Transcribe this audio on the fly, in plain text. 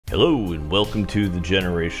Hello and welcome to The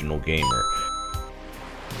Generational Gamer.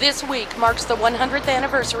 This week marks the 100th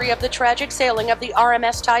anniversary of the tragic sailing of the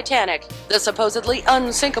RMS Titanic, the supposedly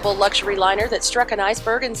unsinkable luxury liner that struck an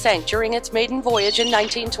iceberg and sank during its maiden voyage in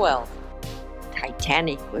 1912.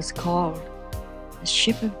 Titanic was called a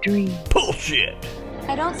ship of dreams. Bullshit!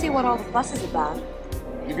 I don't see what all the fuss is about.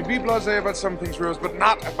 You can be blasé about some things, Rose, but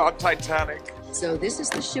not about Titanic. So this is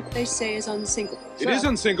the ship they say is unsinkable. It is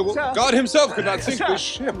unsinkable. God himself could not sink this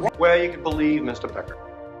ship. Well, you can believe Mr. Becker.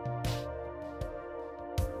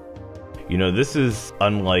 You know, this is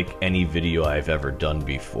unlike any video I've ever done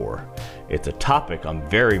before. It's a topic I'm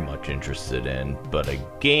very much interested in, but a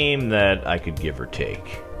game that I could give or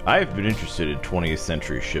take. I have been interested in 20th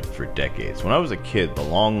century ships for decades. When I was a kid, the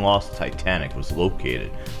long-lost Titanic was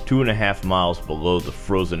located 2.5 miles below the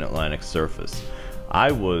frozen Atlantic surface. I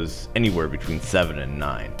was anywhere between 7 and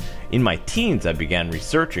 9. In my teens, I began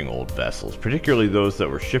researching old vessels, particularly those that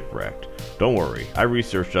were shipwrecked. Don't worry, I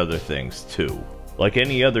researched other things too. Like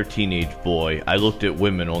any other teenage boy, I looked at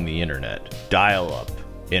women on the internet. Dial-up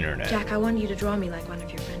internet. Jack, I want you to draw me like one of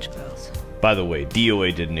your French girls. By the way,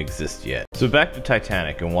 DOA didn't exist yet. So back to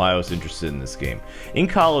Titanic and why I was interested in this game. In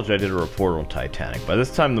college, I did a report on Titanic. By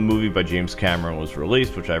this time, the movie by James Cameron was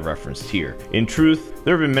released, which I referenced here. In truth,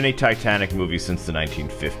 there have been many Titanic movies since the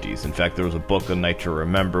 1950s. In fact, there was a book, A Night to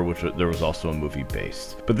Remember, which there was also a movie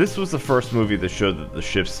based. But this was the first movie that showed that the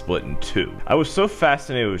ship split in two. I was so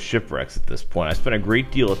fascinated with shipwrecks at this point, I spent a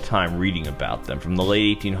great deal of time reading about them, from the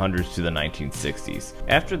late 1800s to the 1960s.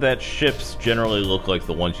 After that, ships generally look like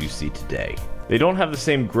the ones you see today. They don't have the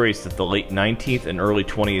same grace that the late 19th and early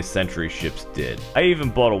 20th century ships did. I even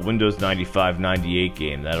bought a Windows 95-98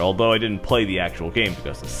 game that, although I didn't play the actual game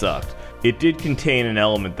because it sucked, it did contain an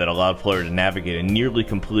element that allowed players to navigate a nearly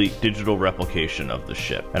complete digital replication of the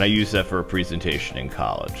ship, and I used that for a presentation in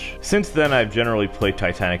college. Since then, I've generally played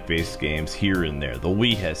Titanic-based games here and there. The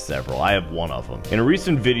Wii has several. I have one of them. In a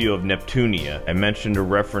recent video of Neptunia, I mentioned a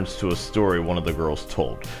reference to a story one of the girls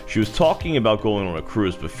told. She was talking about going on a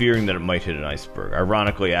cruise, but fearing that it might hit an iceberg.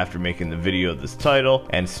 Ironically, after making the video of this title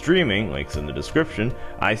and streaming, links in the description,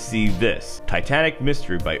 I see this: Titanic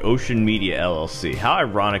Mystery by Ocean Media LLC. How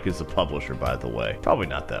ironic is the publisher, by the way? Probably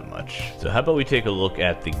not that much. So how about we take a look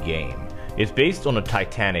at the game? It's based on a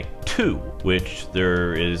Titanic 2, which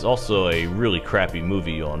there is also a really crappy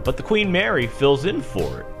movie on, but the Queen Mary fills in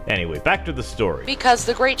for it. Anyway, back to the story. Because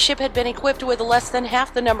the great ship had been equipped with less than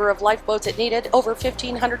half the number of lifeboats it needed, over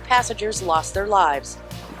 1,500 passengers lost their lives.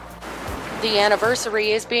 The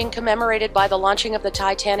anniversary is being commemorated by the launching of the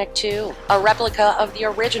Titanic II, a replica of the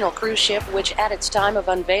original cruise ship which at its time of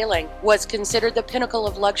unveiling was considered the pinnacle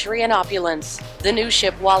of luxury and opulence. The new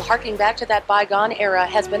ship, while harking back to that bygone era,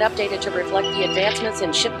 has been updated to reflect the advancements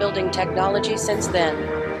in shipbuilding technology since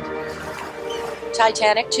then.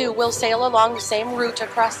 Titanic II will sail along the same route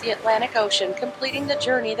across the Atlantic Ocean, completing the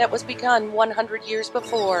journey that was begun 100 years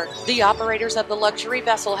before. The operators of the luxury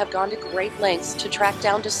vessel have gone to great lengths to track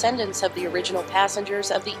down descendants of the original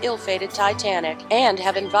passengers of the ill-fated Titanic, and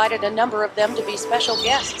have invited a number of them to be special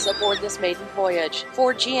guests aboard this maiden voyage.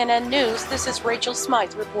 For GNN News, this is Rachel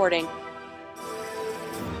Smythe reporting.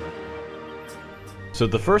 So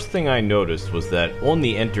the first thing I noticed was that on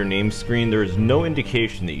the enter name screen there is no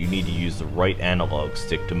indication that you need to use the right analog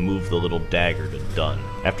stick to move the little dagger to done.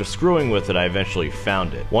 After screwing with it, I eventually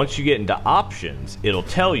found it. Once you get into options, it'll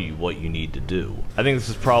tell you what you need to do. I think this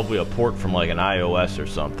is probably a port from like an iOS or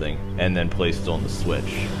something, and then placed on the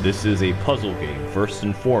Switch. This is a puzzle game first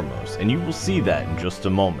and foremost, and you will see that in just a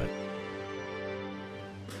moment.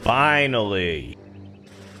 Finally!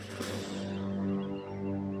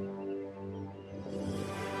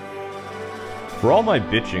 For all my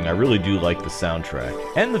bitching, I really do like the soundtrack,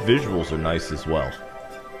 and the visuals are nice as well.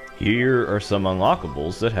 Here are some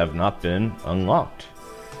unlockables that have not been unlocked.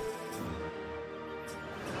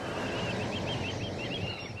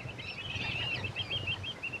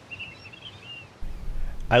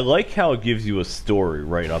 I like how it gives you a story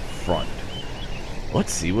right up front.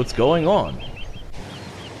 Let's see what's going on.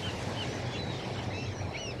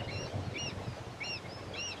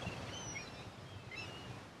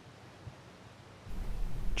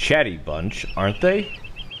 Chatty bunch, aren't they?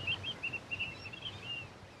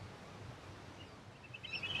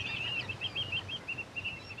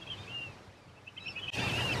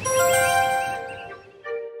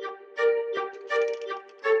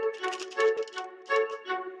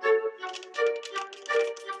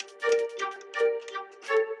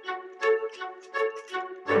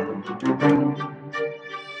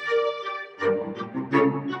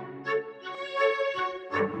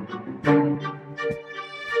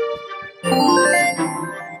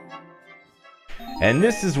 And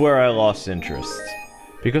this is where I lost interest.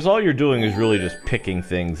 Because all you're doing is really just picking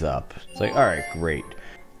things up. It's like, alright, great.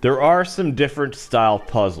 There are some different style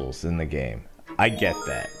puzzles in the game. I get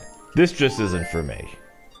that. This just isn't for me.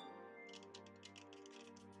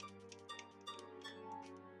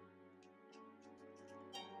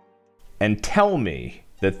 And tell me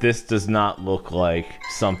that this does not look like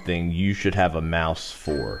something you should have a mouse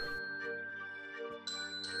for.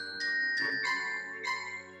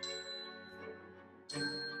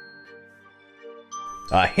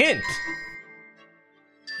 A hint!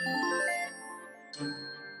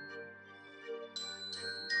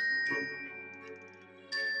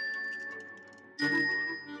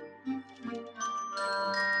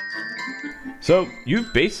 So,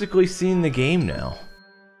 you've basically seen the game now.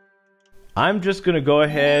 I'm just gonna go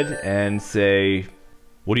ahead and say,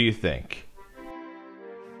 what do you think?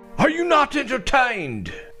 Are you not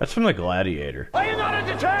entertained? That's from the Gladiator. Are you not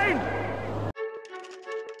entertained?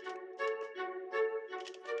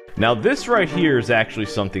 Now this right here is actually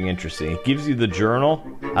something interesting. It gives you the journal.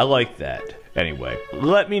 I like that. Anyway,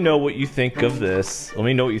 let me know what you think of this. Let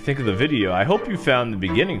me know what you think of the video. I hope you found the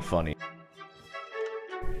beginning funny.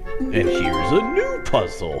 And here's a new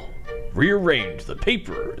puzzle. Rearrange the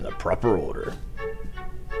paper in the proper order.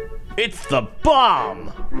 It's the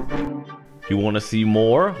bomb! Do you want to see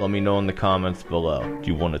more? Let me know in the comments below.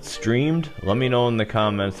 Do you want it streamed? Let me know in the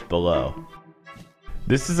comments below.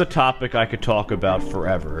 This is a topic I could talk about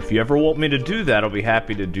forever. If you ever want me to do that, I'll be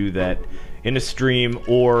happy to do that in a stream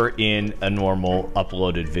or in a normal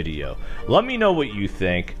uploaded video. Let me know what you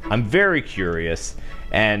think. I'm very curious,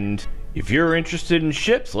 and if you're interested in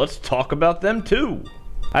ships, let's talk about them too.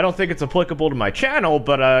 I don't think it's applicable to my channel,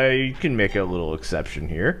 but I can make a little exception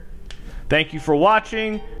here. Thank you for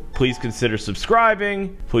watching. Please consider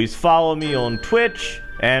subscribing. Please follow me on Twitch,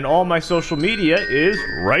 and all my social media is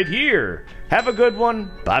right here. Have a good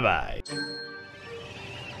one. Bye-bye.